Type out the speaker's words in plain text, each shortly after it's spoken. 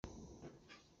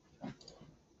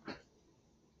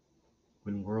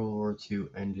War II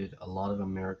ended, a lot of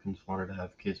Americans wanted to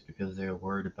have kids because they were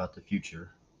worried about the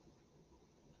future.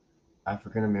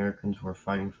 African Americans were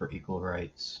fighting for equal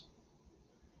rights.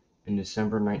 In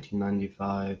December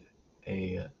 1995,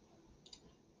 a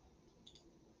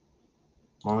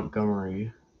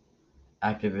Montgomery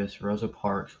activist, Rosa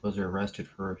Parks, was arrested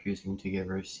for refusing to give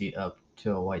her seat up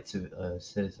to a white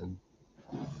citizen.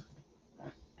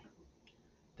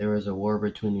 There was a war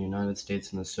between the United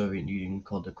States and the Soviet Union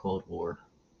called the Cold War.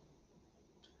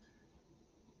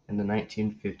 In the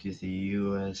 1950s, the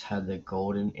U.S. had the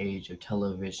golden age of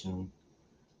television,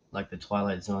 like The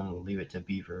Twilight Zone and Leave It to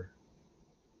Beaver.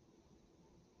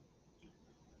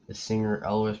 The singer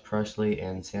Elvis Presley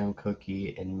and Sam Cooke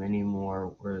and many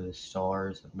more were the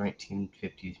stars of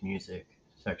 1950s music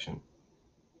section.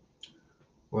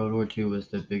 World War II was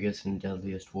the biggest and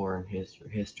deadliest war in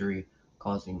history,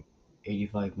 causing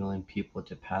 85 million people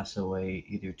to pass away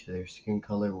either to their skin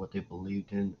color, what they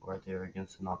believed in, or they were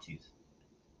against the Nazis.